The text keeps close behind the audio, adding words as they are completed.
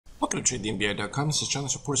Welcome to TradeTheNBI.com. This is John.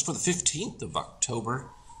 This report is for the 15th of October.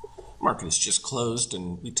 Market is just closed,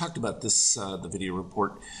 and we talked about this, the video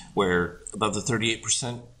report, where above the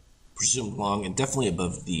 38% presumed long and definitely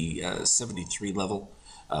above the 73 level,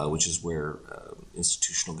 which is where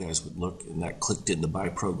institutional guys would look, and that clicked in the buy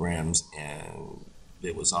programs and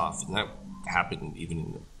it was off. And that happened even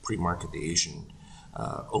in the pre-market, the Asian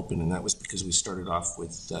open, and that was because we started off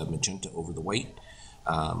with magenta over the white.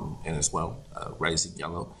 And as well, rising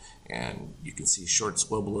yellow, and you can see shorts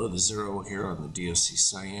well below the zero here on the DOC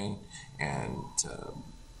cyan, and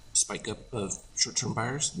spike up of short-term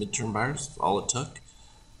buyers, mid-term buyers, all it took.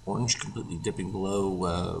 Orange completely dipping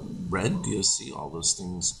below red, DOC, all those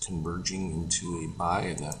things converging into a buy,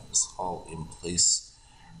 and that was all in place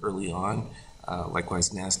early on. Likewise,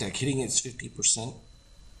 NASDAQ hitting its 50%.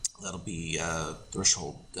 That'll be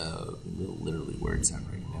threshold, literally where it's at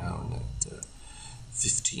right now, and that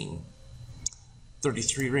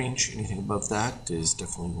 1533 range. Anything above that is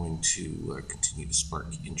definitely going to continue to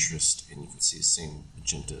spark interest, and you can see the same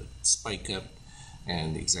magenta spike up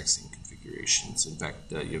and the exact same configurations. In fact,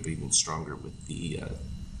 you have even stronger with the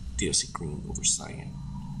DOC green over cyan.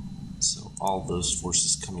 So all those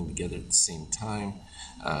forces coming together at the same time,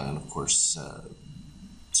 and of course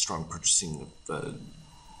strong purchasing of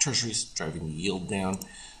treasuries driving the yield down.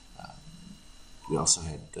 We also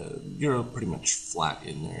had Euro pretty much flat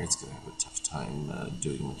in there. It's going to have a tough time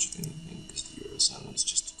doing much of anything because the Eurozone is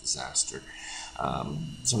just a disaster.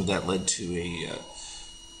 Some of that led to a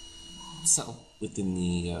sell within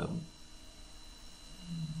the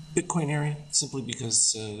Bitcoin area, simply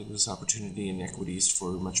because there was opportunity in equities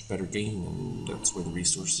for much better gain, and that's where the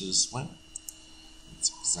resources went.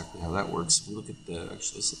 That's exactly how that works. If we look at the,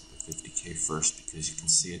 actually let's look at the 50K first, because you can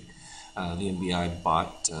see it. The NBI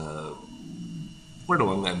bought right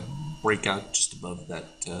along that breakout just above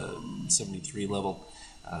that 73 level.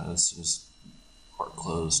 As soon as part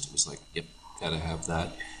closed, it was like, yep, gotta have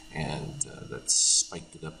that, and that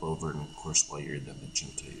spiked it up over. And of course, while you're in that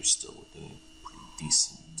magenta, you're still within a pretty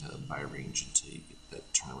decent buy range until you get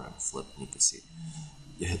that turnaround flip, and you can see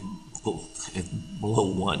it hit below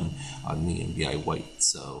 1 on the NBI white.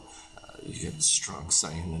 So you get strong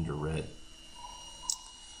cyan under red.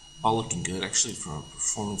 All looking good, actually, from a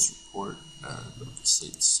performance report. Obviously,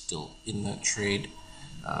 it's still in that trade.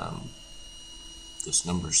 Those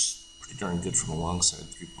numbers pretty darn good from a long side.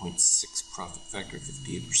 3.6 profit factor,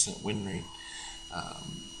 58% win rate.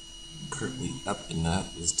 Currently up in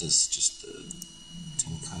that is just the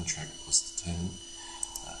 10 contract plus the 10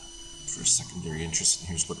 for secondary interest. And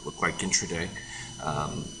here's what it looked like intraday.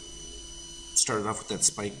 Started off with that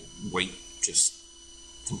spike, white just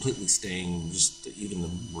completely staying, just even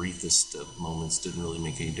the briefest of moments didn't really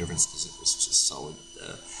make any difference because it was just solid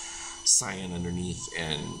cyan underneath,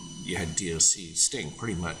 and you had DOC staying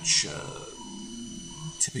pretty much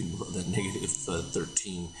tipping below that negative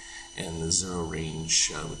 13 and the zero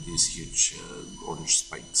range with these huge orange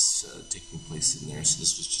spikes taking place in there. So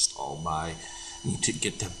this was just all buy. You need to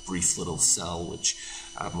get that brief little sell, which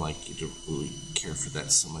I'm like, you don't really care for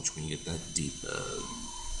that so much when you get that deep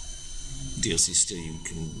DOC still. You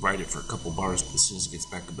can ride it for a couple bars, but as soon as it gets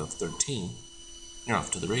back above 13, you're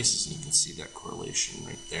off to the races, and you can see that correlation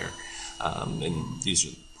right there. And these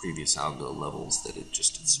are the previous algo levels that it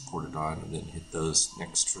just had supported on, and then hit those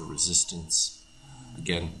next for resistance.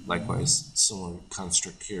 Again, likewise, similar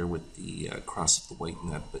construct here with the cross of the white in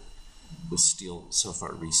that, but with steel so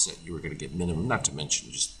far reset, you were going to get minimum, not to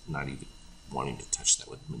mention just not even wanting to touch that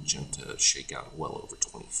with magenta shakeout well over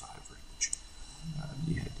 25 range.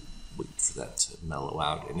 You had to wait for that to mellow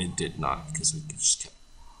out, and it did not, because we just kept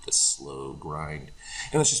this slow grind.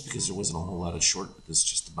 And that's just because there wasn't a whole lot of short, but this is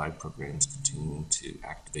just the buy programs continuing to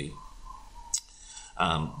activate.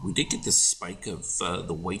 We did get this spike of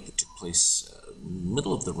the white that took place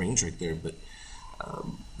middle of the range right there, but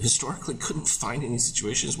historically couldn't find any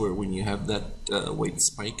situations where when you have that white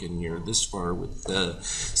spike and you're this far with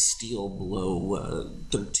steel below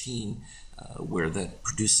 13, where that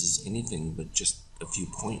produces anything but just a few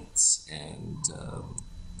points. And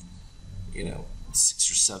you know,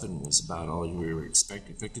 6 or 7 was about all you were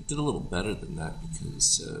expecting. In fact, it did a little better than that,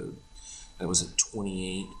 because that was at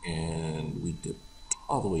 28 and we dipped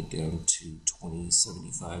all the way down to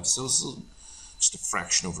 20.75. So it's just a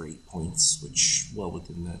fraction over 8 points, which well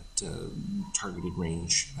within that targeted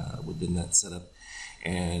range within that setup.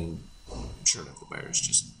 And sure enough, the buyers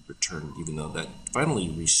just returned, even though that finally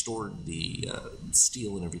restored the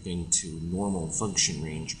steel and everything to normal function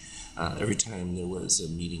range. Every time there was a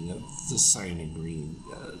meeting of the cyan and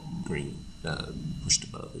green pushed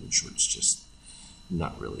above, and shorts just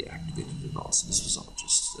not really activated at all. So this was all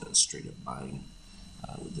just straight up buying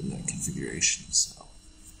within that configuration. So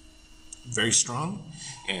very strong,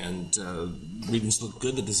 and readings look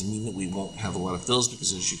good. That doesn't mean that we won't have a lot of fills,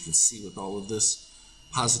 because as you can see with all of this,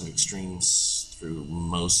 positive extremes through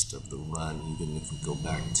most of the run. Even if we go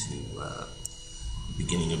back to the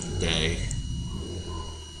beginning of the day,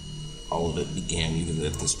 all of it began even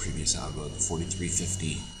at this previous algo at the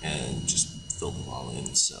 4350 and just filled them all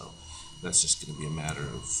in. So that's just going to be a matter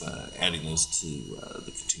of adding those to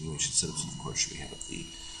the continuation setups. And of course, we have the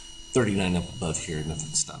 39 up above here,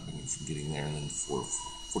 nothing stopping you from getting there, and then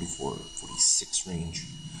 44, 46 range.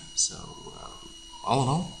 So all in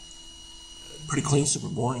all, pretty clean, super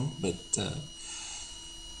boring, but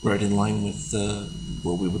right in line with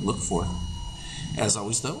what we would look for. As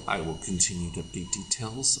always, though, I will continue to update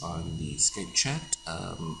details on the Skype chat,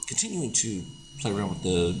 continuing to play around with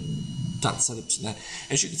the dot setups and that.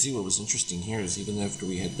 As you can see, what was interesting here is even after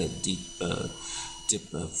we had that deep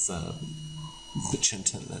dip of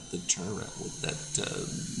magenta and the turnaround with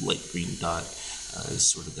that light green dot is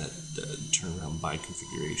sort of that turnaround by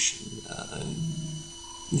configuration, and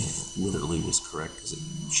literally was correct, because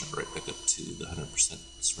it shot right back up to the 100%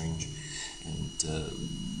 this range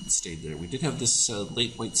and stayed there. We did have this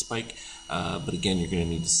late white spike, but again, you're going to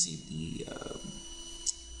need to see the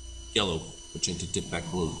yellow magenta dip back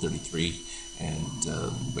below the 33 and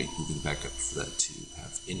wait moving back up for that to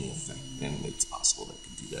have any effect. And it's possible that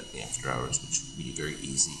could do that in the after hours, which would be very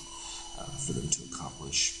easy for them to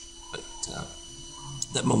accomplish. But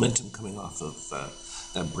that momentum coming off of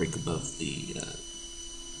that break above the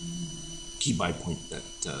key buy point, that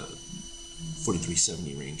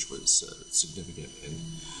 4370 range, was significant and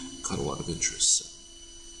caught a lot of interest.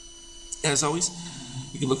 So, as always,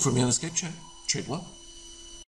 you can look for me on the Skype chat. Trade well.